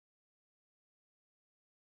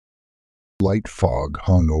Light fog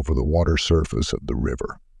hung over the water surface of the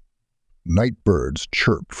river. Night birds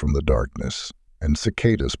chirped from the darkness, and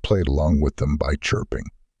cicadas played along with them by chirping.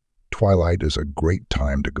 Twilight is a great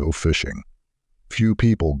time to go fishing. Few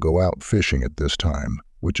people go out fishing at this time,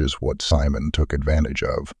 which is what Simon took advantage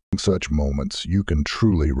of. In such moments, you can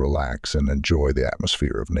truly relax and enjoy the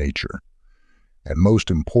atmosphere of nature. And most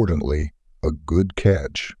importantly, a good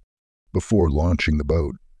catch. Before launching the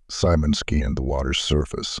boat, Simon scanned the water's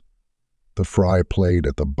surface. The fry played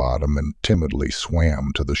at the bottom and timidly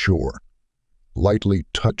swam to the shore. Lightly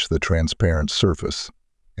touch the transparent surface,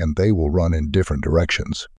 and they will run in different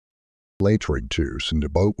directions. Later too, and the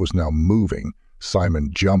boat was now moving, Simon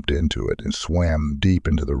jumped into it and swam deep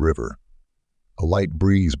into the river. A light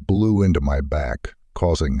breeze blew into my back,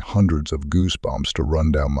 causing hundreds of goosebumps to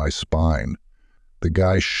run down my spine. The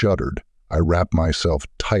guy shuddered. I wrapped myself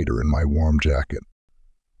tighter in my warm jacket.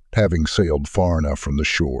 Having sailed far enough from the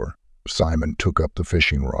shore, Simon took up the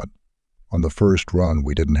fishing rod. On the first run,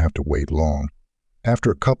 we didn't have to wait long. After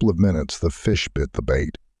a couple of minutes, the fish bit the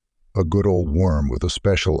bait. A good old worm with a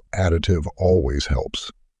special additive always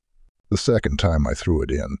helps. The second time I threw it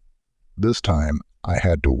in. This time, I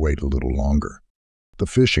had to wait a little longer. The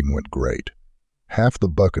fishing went great. Half the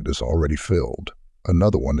bucket is already filled.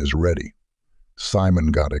 Another one is ready. Simon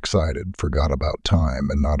got excited, forgot about time,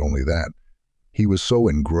 and not only that, he was so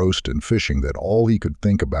engrossed in fishing that all he could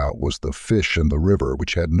think about was the fish in the river,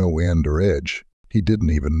 which had no end or edge. He didn't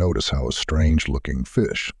even notice how a strange-looking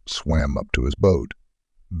fish swam up to his boat.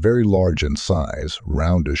 Very large in size,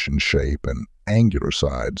 roundish in shape, and angular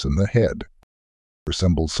sides in the head.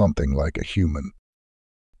 Resembled something like a human.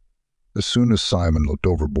 As soon as Simon looked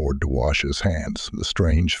overboard to wash his hands, the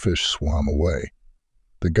strange fish swam away.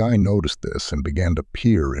 The guy noticed this and began to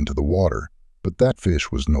peer into the water, but that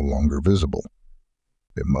fish was no longer visible.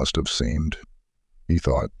 It must have seemed, he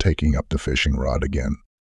thought, taking up the fishing rod again.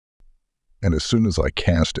 And as soon as I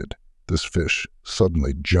cast it, this fish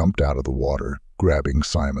suddenly jumped out of the water, grabbing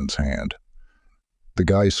Simon's hand. The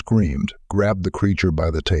guy screamed, grabbed the creature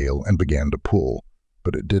by the tail, and began to pull,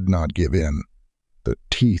 but it did not give in. The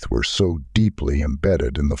teeth were so deeply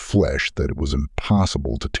embedded in the flesh that it was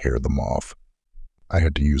impossible to tear them off. I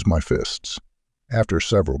had to use my fists. After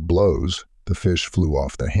several blows, the fish flew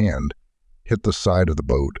off the hand, hit the side of the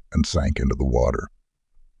boat, and sank into the water.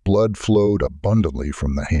 Blood flowed abundantly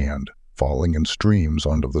from the hand, falling in streams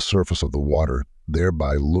onto the surface of the water,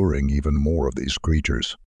 thereby luring even more of these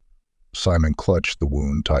creatures. Simon clutched the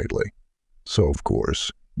wound tightly. So, of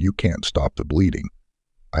course, you can't stop the bleeding.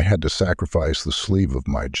 I had to sacrifice the sleeve of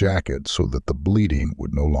my jacket so that the bleeding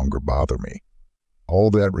would no longer bother me. All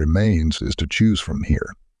that remains is to choose from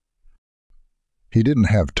here. He didn't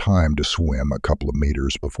have time to swim a couple of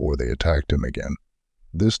meters before they attacked him again.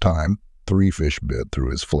 This time, 3 fish bit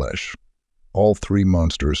through his flesh. All 3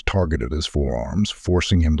 monsters targeted his forearms,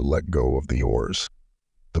 forcing him to let go of the oars.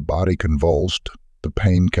 The body convulsed, the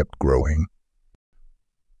pain kept growing.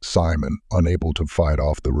 Simon, unable to fight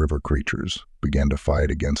off the river creatures, began to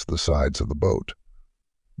fight against the sides of the boat.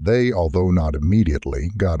 They, although not immediately,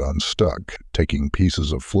 got unstuck, taking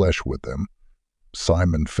pieces of flesh with them.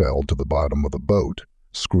 Simon fell to the bottom of the boat,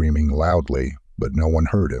 screaming loudly, but no one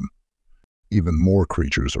heard him. Even more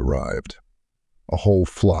creatures arrived. A whole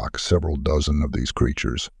flock, several dozen of these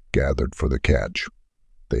creatures, gathered for the catch.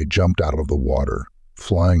 They jumped out of the water,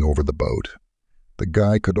 flying over the boat. The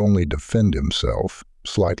guy could only defend himself,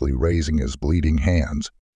 slightly raising his bleeding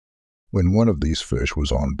hands. When one of these fish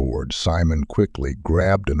was on board, Simon quickly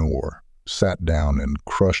grabbed an oar, sat down, and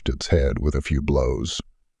crushed its head with a few blows.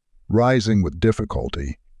 Rising with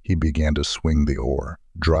difficulty, he began to swing the oar,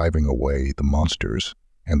 driving away the monsters,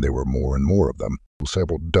 and there were more and more of them,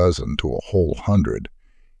 several dozen to a whole 100.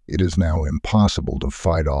 It is now impossible to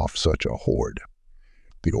fight off such a horde.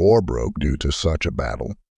 The oar broke due to such a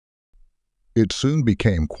battle. It soon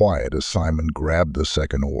became quiet as Simon grabbed the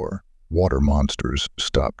second oar. Water monsters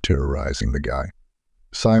stopped terrorizing the guy.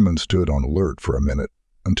 Simon stood on alert for a minute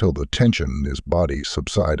until the tension in his body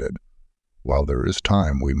subsided. While there is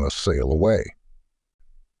time, we must sail away.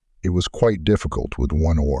 It was quite difficult with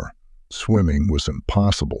one oar. Swimming was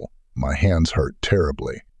impossible. My hands hurt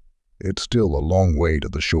terribly. It's still a long way to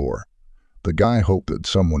the shore. The guy hoped that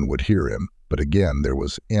someone would hear him, but again there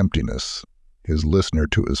was emptiness, his listener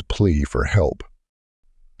to his plea for help.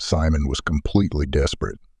 Simon was completely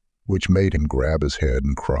desperate, which made him grab his head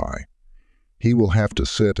and cry. He will have to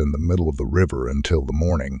sit in the middle of the river until the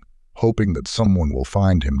morning, hoping that someone will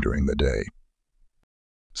find him during the day.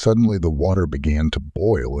 Suddenly the water began to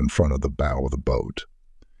boil in front of the bow of the boat.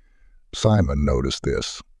 Simon noticed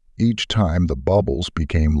this. Each time the bubbles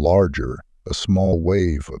became larger A small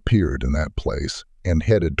wave appeared in that place and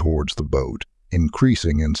headed towards the boat,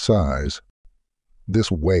 increasing in size. This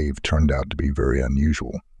wave turned out to be very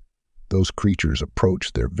unusual. Those creatures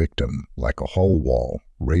approached their victim like a whole wall,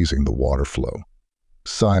 raising the water flow.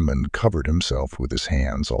 Simon covered himself with his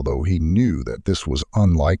hands, although he knew that this was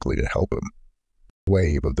unlikely to help him. The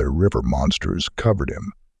wave of their river monsters covered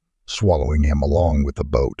him, swallowing him along with the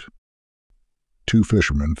boat. Two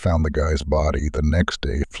fishermen found the guy's body the next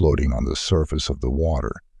day floating on the surface of the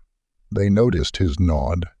water. They noticed his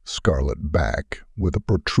gnawed, scarlet back with a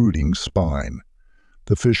protruding spine.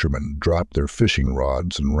 The fishermen dropped their fishing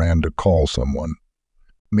rods and ran to call someone.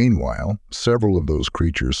 Meanwhile, several of those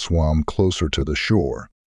creatures swam closer to the shore,